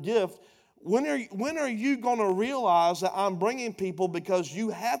in your gift. When are you going to realize that I'm bringing people because you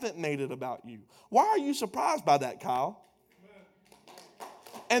haven't made it about you? Why are you surprised by that, Kyle?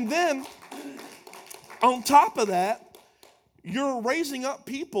 And then, on top of that, you're raising up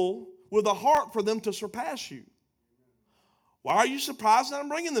people with a heart for them to surpass you. Why are you surprised that I'm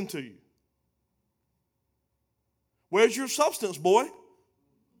bringing them to you? Where's your substance, boy?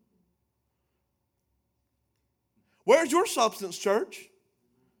 Where's your substance, church?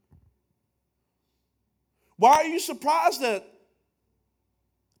 Why are you surprised that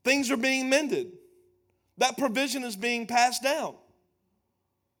things are being mended? That provision is being passed down.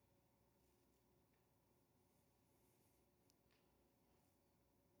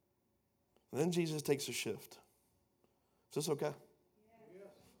 And then Jesus takes a shift. Is this okay?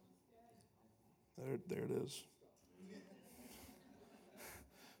 There it is.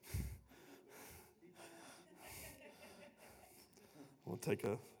 I'm going to take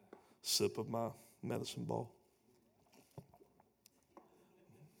a sip of my medicine ball.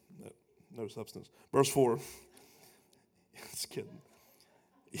 No substance. Verse 4. Just kidding.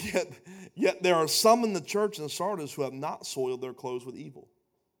 Yet there are some in the church in Sardis who have not soiled their clothes with evil.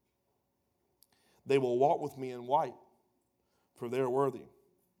 They will walk with me in white, for they are worthy.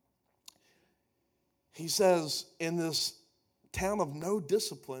 He says, in this town of no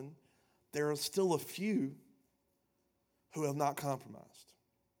discipline, there are still a few who have not compromised.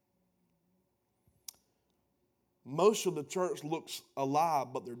 Most of the church looks alive,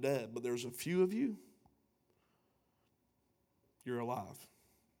 but they're dead. But there's a few of you, you're alive.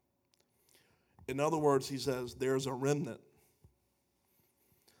 In other words, he says, there's a remnant.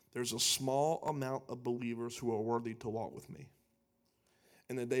 There's a small amount of believers who are worthy to walk with me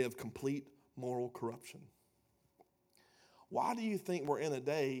in a day of complete moral corruption. Why do you think we're in a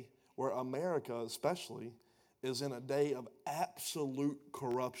day where America especially is in a day of absolute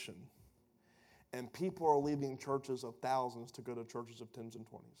corruption and people are leaving churches of thousands to go to churches of tens and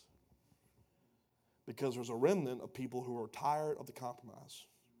twenties? Because there's a remnant of people who are tired of the compromise.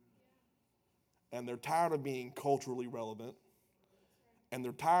 And they're tired of being culturally relevant. And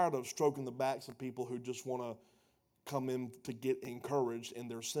they're tired of stroking the backs of people who just want to come in to get encouraged in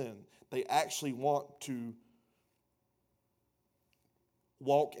their sin. They actually want to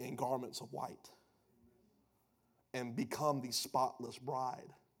walk in garments of white and become the spotless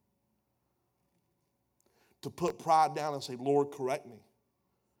bride. To put pride down and say, Lord, correct me.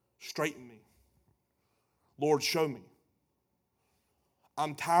 Straighten me. Lord, show me.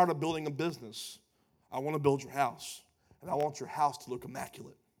 I'm tired of building a business. I want to build your house. And I want your house to look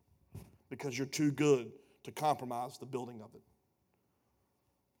immaculate because you're too good to compromise the building of it.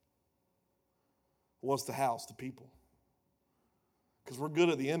 What's the house? The people. Because we're good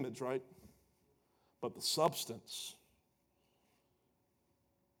at the image, right? But the substance,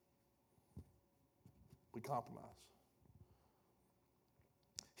 we compromise.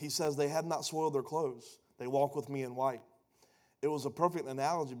 He says they have not soiled their clothes. They walk with me in white. It was a perfect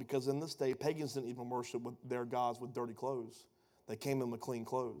analogy because in this day, pagans didn't even worship with their gods with dirty clothes. They came in with clean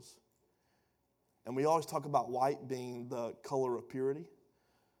clothes. And we always talk about white being the color of purity.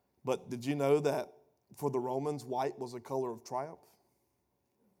 But did you know that for the Romans, white was a color of triumph?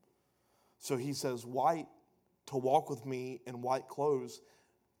 So he says, white, to walk with me in white clothes,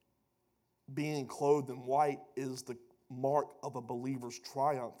 being clothed in white is the mark of a believer's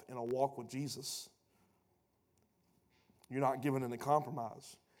triumph in a walk with Jesus. You're not given in a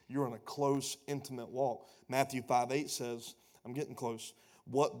compromise. You're in a close, intimate walk. Matthew 5:8 says, I'm getting close.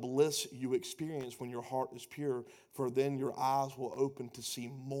 What bliss you experience when your heart is pure, for then your eyes will open to see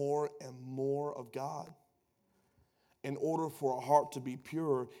more and more of God. In order for a heart to be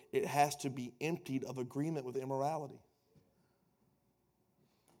pure, it has to be emptied of agreement with immorality.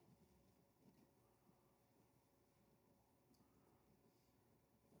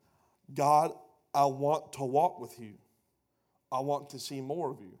 God, I want to walk with you. I want to see more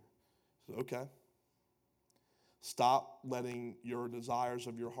of you. So, okay. Stop letting your desires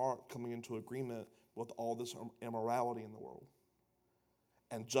of your heart coming into agreement with all this immorality in the world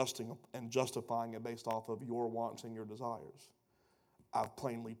and justifying it based off of your wants and your desires. I've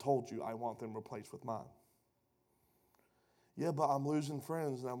plainly told you I want them replaced with mine. Yeah, but I'm losing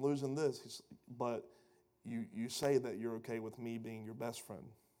friends and I'm losing this. But you say that you're okay with me being your best friend.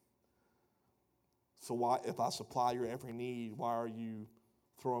 So why, if I supply your every need, why are you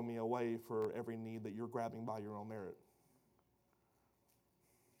throwing me away for every need that you're grabbing by your own merit?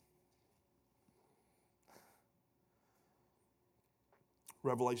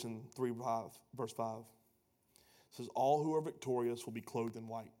 Revelation 3:5, verse 5. It says, all who are victorious will be clothed in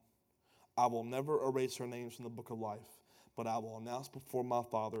white. I will never erase their names from the book of life, but I will announce before my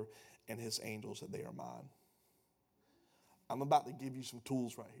Father and his angels that they are mine. I'm about to give you some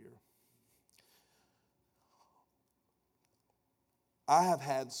tools right here. I have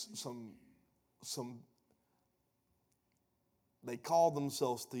had some they call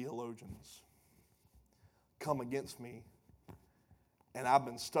themselves theologians, come against me, and I've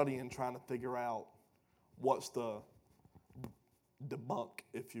been studying, trying to figure out what's the debunk,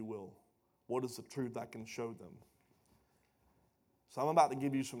 if you will. What is the truth I can show them? So I'm about to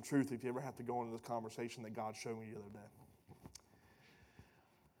give you some truth if you ever have to go into this conversation that God showed me the other day.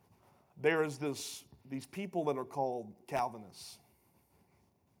 There is these people that are called Calvinists.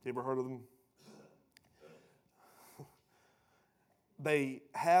 You ever heard of them? They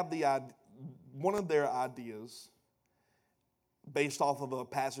have one of their ideas based off of a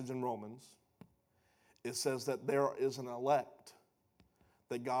passage in Romans. It says that there is an elect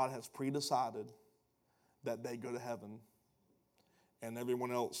that God has pre-decided that they go to heaven, and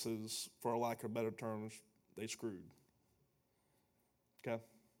everyone else is, for lack of better terms, they screwed. Okay?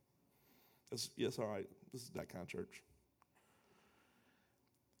 Yes, all right. This is that kind of church.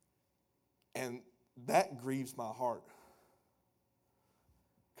 And that grieves my heart.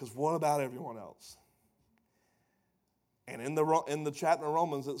 Because what about everyone else? And in the chapter of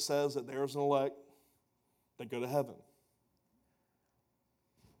Romans, it says that there's an elect that go to heaven.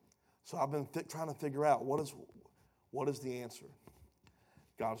 So I've been trying to figure out what is the answer.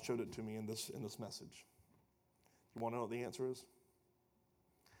 God showed it to me in this message. You want to know what the answer is?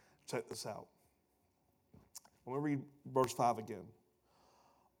 Check this out. Let me read verse 5 again.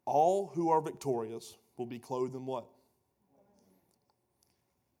 All who are victorious will be clothed in what?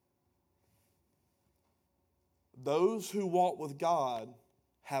 Those who walk with God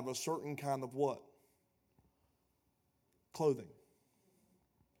have a certain kind of what? Clothing.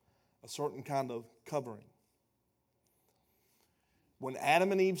 A certain kind of covering. When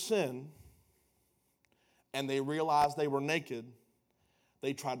Adam and Eve sinned and they realized they were naked,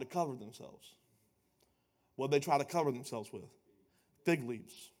 they tried to cover themselves. What did they try to cover themselves with? Fig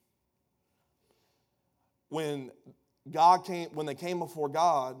leaves. When they came before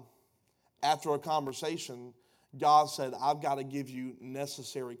God, after a conversation, God said, I've got to give you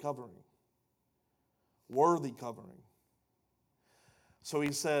necessary covering, worthy covering. So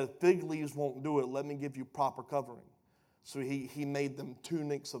he said, fig leaves won't do it. Let me give you proper covering. So he made them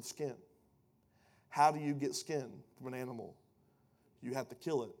tunics of skin. How do you get skin from an animal? You have to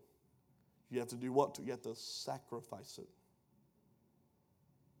kill it. You have to do what? You have to sacrifice it.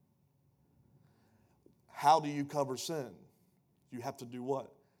 How do you cover sin? You have to do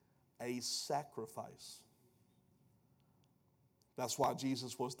what? A sacrifice. That's why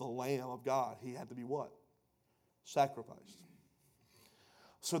Jesus was the Lamb of God. He had to be what? Sacrificed.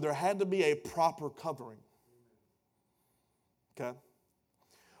 So there had to be a proper covering. Okay?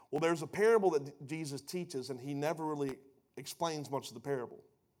 Well, there's a parable that Jesus teaches, and he never really explains much of the parable.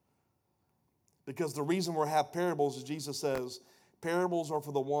 Because the reason we have parables is Jesus says, parables are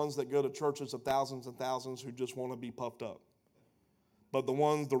for the ones that go to churches of thousands and thousands who just want to be puffed up. But the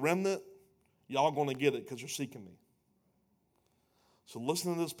remnant, y'all going to get it because you're seeking me. So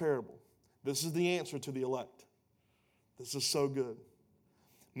listen to this parable. This is the answer to the elect. This is so good.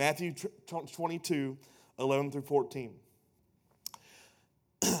 Matthew 22, 11 through 14.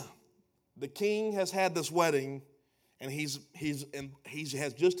 The king has had this wedding, and he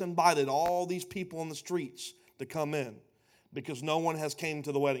has just invited all these people in the streets to come in because no one has came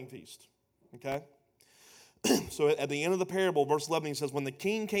to the wedding feast. Okay? So at the end of the parable, verse 11, he says, when the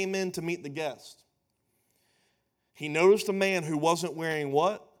king came in to meet the guest, he noticed a man who wasn't wearing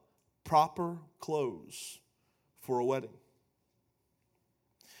what? Proper clothes for a wedding.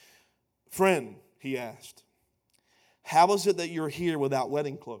 Friend, he asked, how is it that you're here without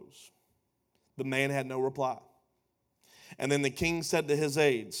wedding clothes? The man had no reply. And then the king said to his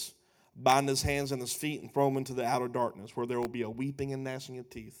aides, bind his hands and his feet and throw him into the outer darkness, where there will be a weeping and gnashing of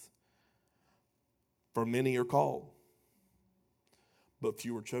teeth. For many are called, but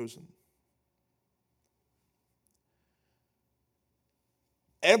few are chosen.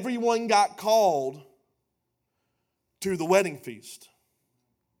 Everyone got called to the wedding feast.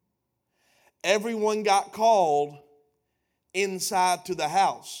 Everyone got called inside to the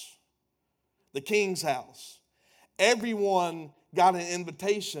house, the king's house. Everyone got an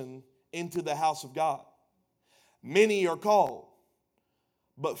invitation into the house of God. Many are called,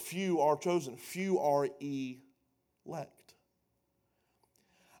 but few are chosen. Few are elect.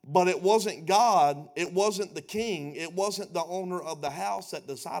 But it wasn't God, it wasn't the king, it wasn't the owner of the house that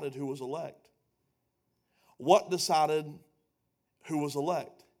decided who was elect. What decided who was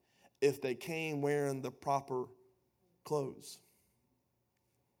elect? If they came wearing the proper clothes.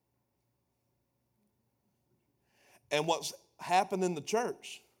 And what's happened in the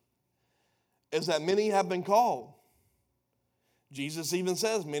church is that many have been called. Jesus even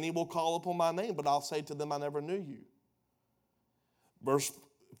says, many will call upon my name, but I'll say to them, I never knew you. Verse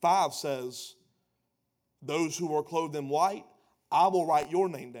 5 says, those who are clothed in white, I will write your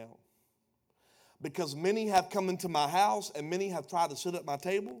name down. Because many have come into my house and many have tried to sit at my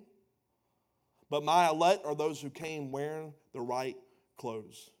table, but my elect are those who came wearing the right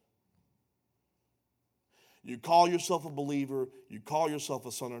clothes. You call yourself a believer, you call yourself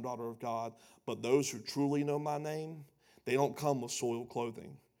a son or daughter of God, but those who truly know my name, they don't come with soiled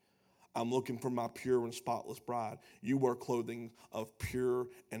clothing. I'm looking for my pure and spotless bride. You wear clothing of pure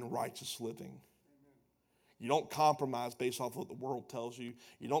and righteous living. You don't compromise based off of what the world tells you.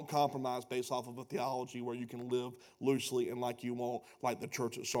 You don't compromise based off of a theology where you can live loosely and like you want, like the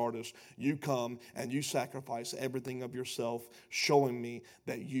church at Sardis. You come and you sacrifice everything of yourself, showing me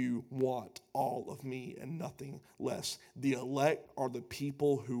that you want all of me and nothing less. The elect are the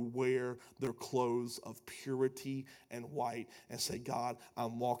people who wear their clothes of purity and white and say, God,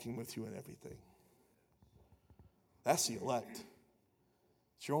 I'm walking with you in everything. That's the elect.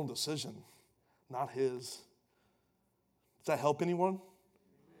 It's your own decision, not his. Does that help anyone?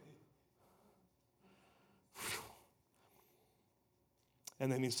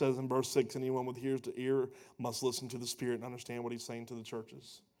 And then he says in verse 6, anyone with ears to ear must listen to the Spirit and understand what he's saying to the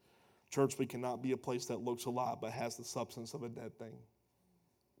churches. Church, we cannot be a place that looks alive but has the substance of a dead thing.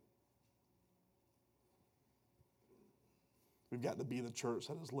 We've got to be the church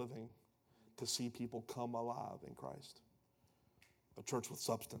that is living to see people come alive in Christ. A church with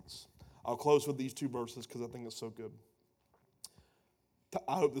substance. I'll close with these two verses because I think it's so good.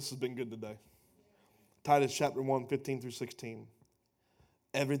 I hope this has been good today. Titus chapter 1, 15 through 16.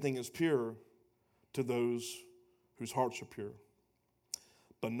 Everything is pure to those whose hearts are pure,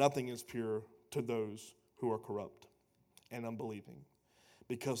 but nothing is pure to those who are corrupt and unbelieving,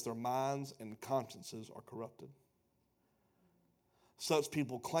 because their minds and consciences are corrupted. Such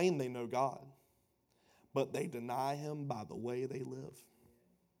people claim they know God, but they deny him by the way they live.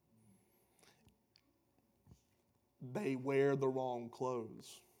 They wear the wrong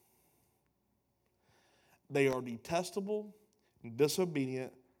clothes. They are detestable,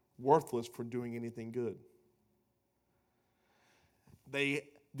 disobedient, worthless for doing anything good.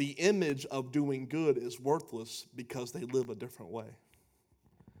 The image of doing good is worthless because they live a different way.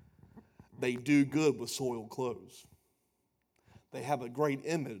 They do good with soiled clothes. They have a great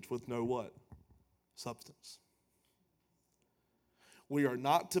image with no what? Substance. We are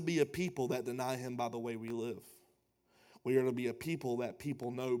not to be a people that deny him by the way we live. We are to be a people that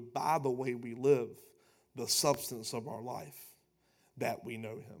people know by the way we live, the substance of our life, that we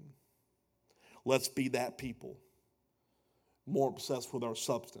know him. Let's be that people, more obsessed with our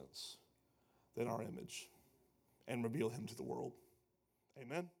substance than our image, and reveal him to the world.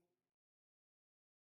 Amen.